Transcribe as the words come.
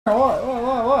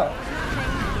What?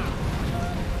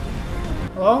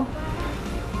 Hello?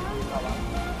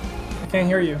 I can't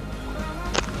hear you.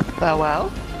 Bow wow?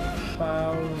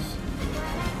 Files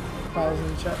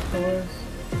in chat for us.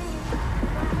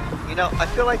 You know, I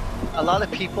feel like a lot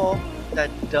of people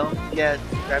that don't get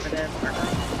Revenant are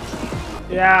not.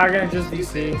 Yeah, I'm gonna just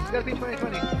DC. It's gotta be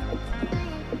 2020.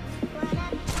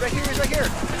 Right here, he's right here!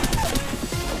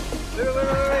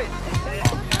 Wait.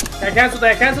 I canceled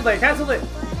it!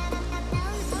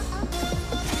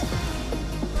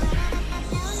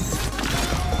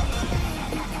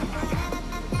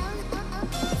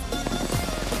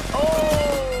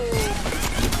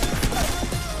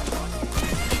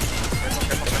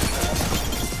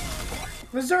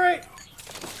 Missouri!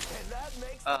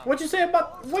 What'd you say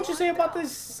about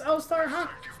this L-Star, huh?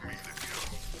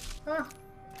 Huh?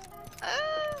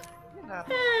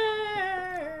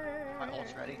 My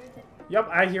ult's ready. Yup,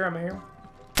 I hear him here.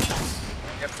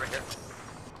 Yep, right here.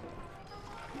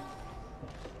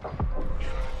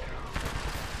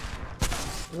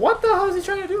 What the hell is he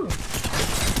trying to do?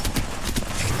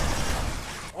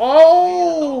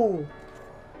 Oh!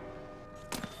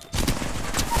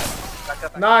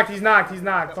 Knocked, he's knocked.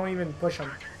 Don't even push him.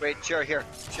 Wait, chair here.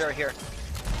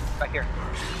 Back here.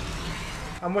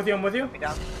 I'm with you. Jump me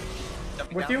down.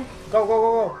 With you?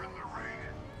 Go.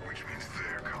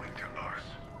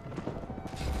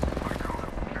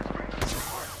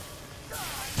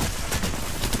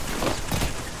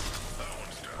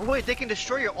 Oh wait, they can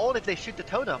destroy your ult if they shoot the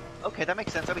totem. Okay, that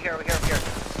makes sense. Over here.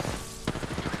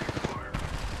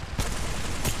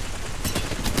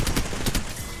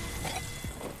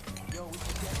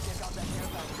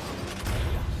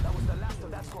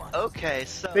 Okay,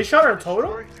 so they shot our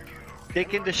totem? They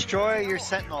can destroy your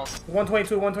sentinels.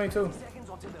 122. Oh,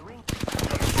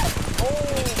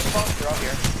 fuck, they're all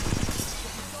here.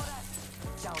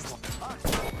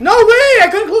 No way! I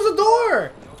couldn't close the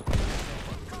door!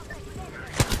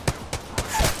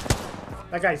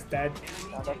 That guy's dead.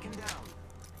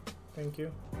 Thank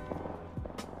you.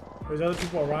 There's other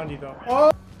people around you though.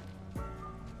 Oh!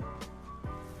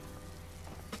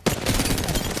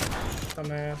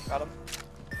 Dumbass. Got him.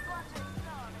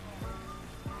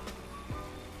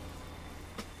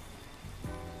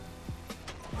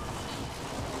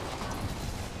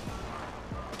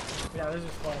 Yeah, there's a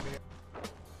squad here.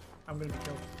 I'm gonna be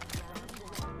killed.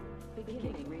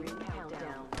 Beginning ring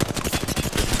countdown.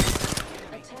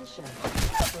 Attention.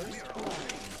 First blood.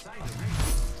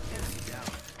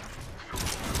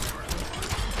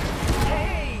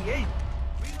 Hey!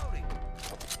 Reloading.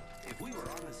 If we were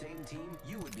on the same team,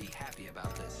 you would be happy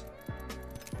about this.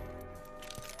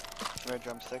 Red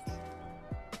drumsticks.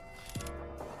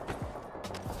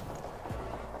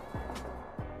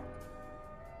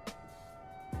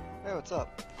 Hey, what's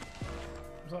up?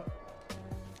 What's up?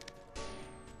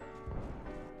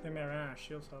 They may ran out of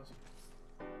shield cells.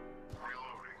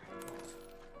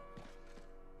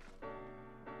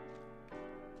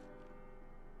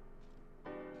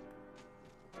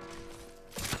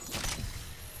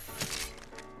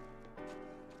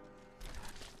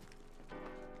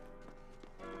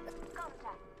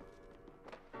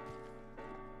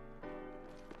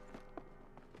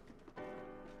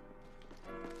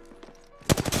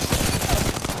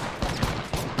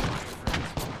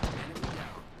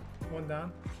 One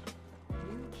down.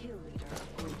 New kill leader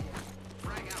appointed.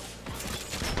 Frag out.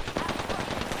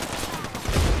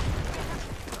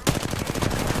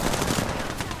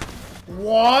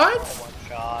 What? One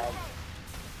shot.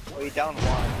 Oh, you down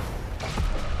one.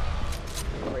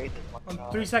 Great, one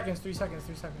shot. 3 seconds. You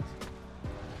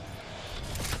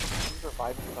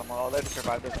survived someone. Oh, they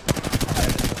survived it.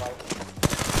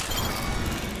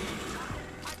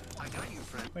 I got you,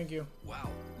 friend. Thank you. Wow,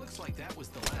 looks like that was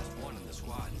the last one in the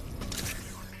squad.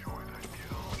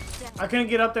 I couldn't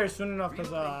get up there soon enough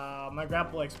because my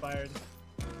grapple expired.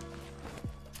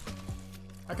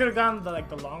 I could have gone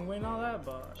the long way and all that,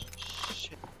 but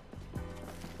Shit.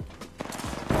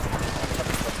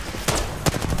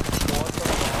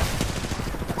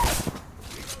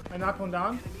 I knocked one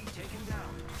down. Enemy taken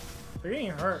down. They're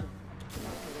getting hurt.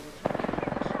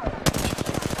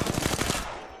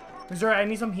 Missouri, I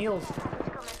need some heals.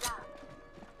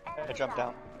 I jumped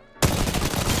down.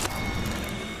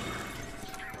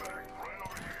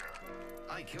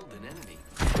 I killed an enemy.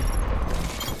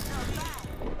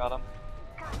 Got him.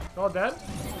 All dead?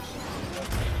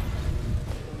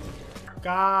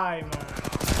 Guy, man.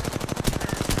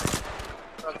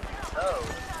 Oh.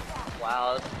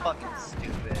 Wow, that's fucking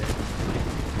stupid.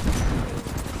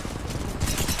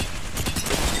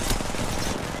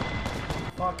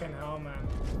 Fucking hell, man.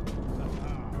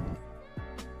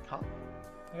 Huh?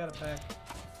 I got a pack.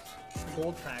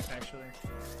 Gold pack, actually.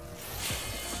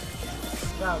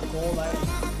 Got gold items.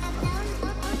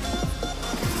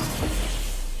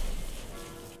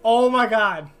 Oh my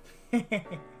god! What'd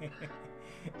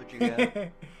you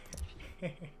get?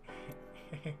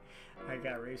 I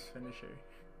got race finisher.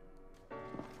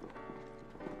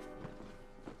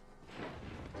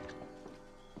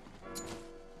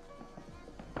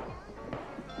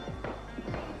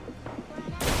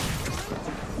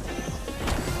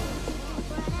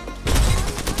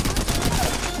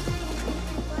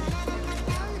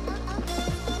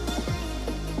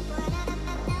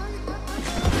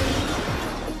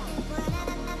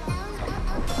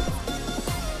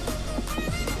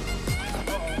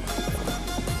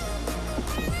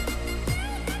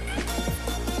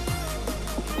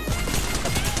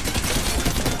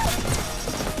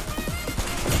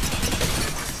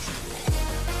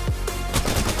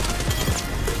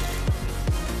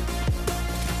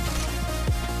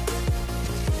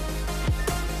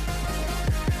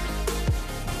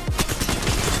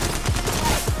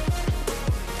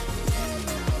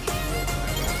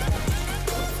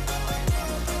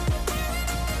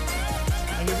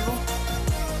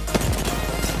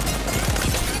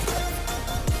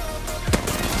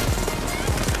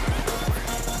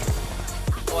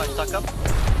 Oh, I stuck up.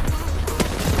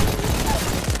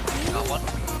 Got one.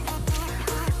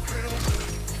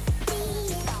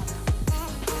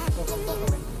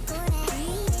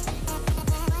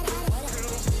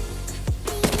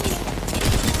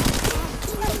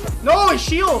 No, his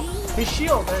shield! His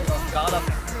shield! There you go. Got him.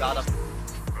 Got him.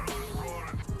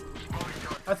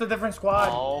 That's a different squad.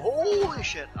 Oh, holy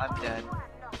shit. I'm dead.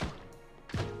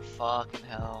 Fucking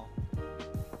hell.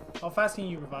 How fast can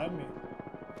you revive me?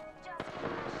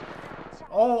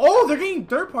 Oh, they're getting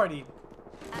third party.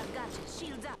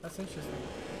 That's interesting.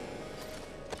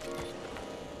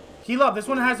 Heal up. This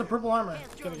one has a purple armor.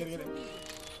 Get it.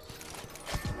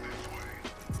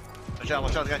 Watch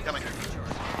out, the guy's coming.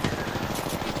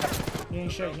 He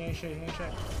ain't shit.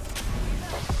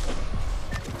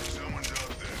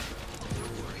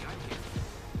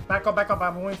 Back up.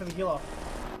 I'm waiting for the heal off.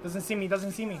 Doesn't see me.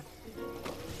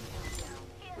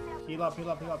 Heal up.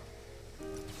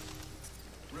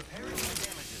 Repairing my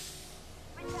damages.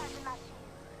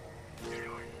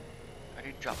 I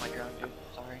didn't drop my gun, dude.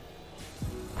 Sorry.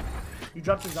 You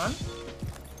dropped your gun?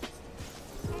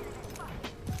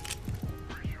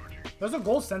 There's a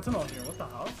gold sentinel here. What the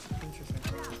hell? Interesting.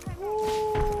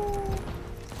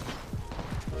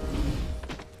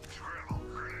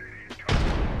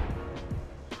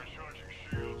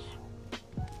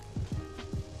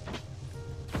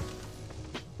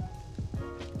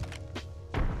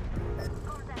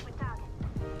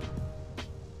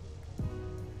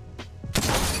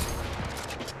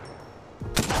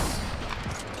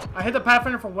 I hit the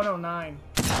Pathfinder for 109.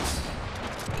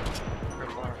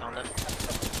 Found it.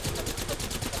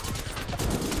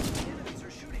 Enemies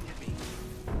are shooting at me.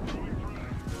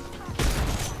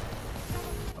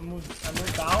 I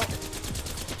moved out.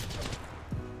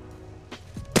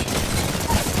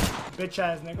 Bitch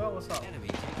ass nigga, what's up? Enemy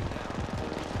taken down.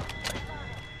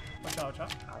 Watch out.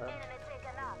 Got him.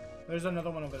 There's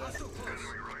another one over there. So close.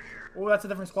 Oh, that's a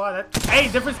different squad. Hey,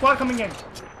 different squad coming in.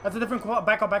 That's a different squad.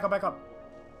 Back up.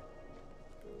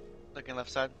 Looking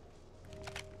left side.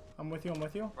 I'm with you. He's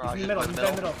Raj, in the middle. in He's the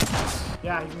dead middle.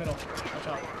 Yeah, he's middle. Watch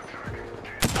out.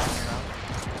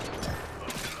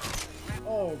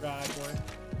 Oh god, boy.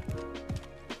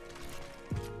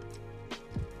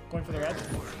 Going for the red.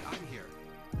 I'm here.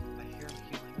 I hear him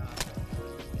healing up.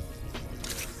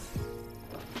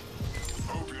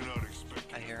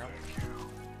 I hear him.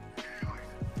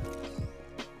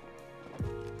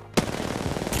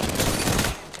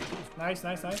 Nice.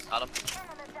 Got him.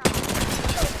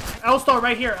 L-Star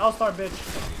right here. L-Star, bitch.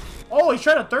 Oh, he's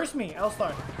trying to thirst me.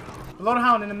 L-Star.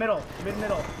 Bloodhound in the middle.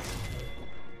 Mid-middle.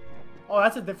 Oh,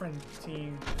 that's a different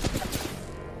team.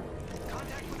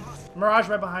 Mirage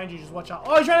right behind you. Just watch out.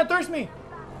 Oh, he's trying to thirst me.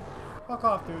 Fuck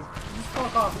off, dude. Just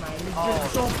fuck off, man.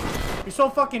 You're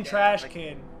so fucking trash,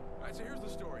 kid. Alright, so here's the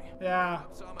story. Yeah.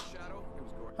 Saw my shadow. It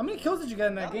was gorgeous. How many kills did you get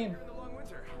in that game? Here in the long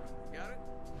winter. Got it?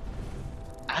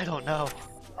 I don't know.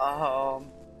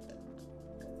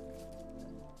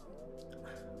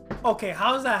 Okay,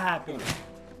 how does that happen?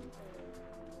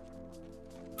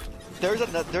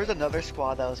 There's another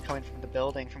squad that was coming from the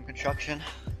building from construction.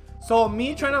 So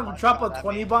me trying to drop a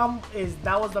 20 bomb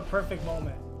that was the perfect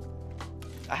moment.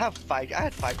 I had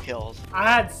 5 kills. I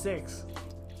had 6.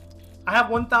 I have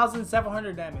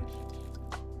 1,700 damage.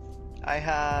 I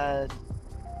had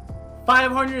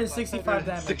 565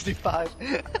 damage. 65.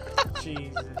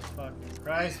 Jesus fucking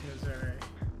Christ, Missouri.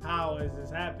 How is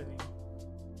this happening?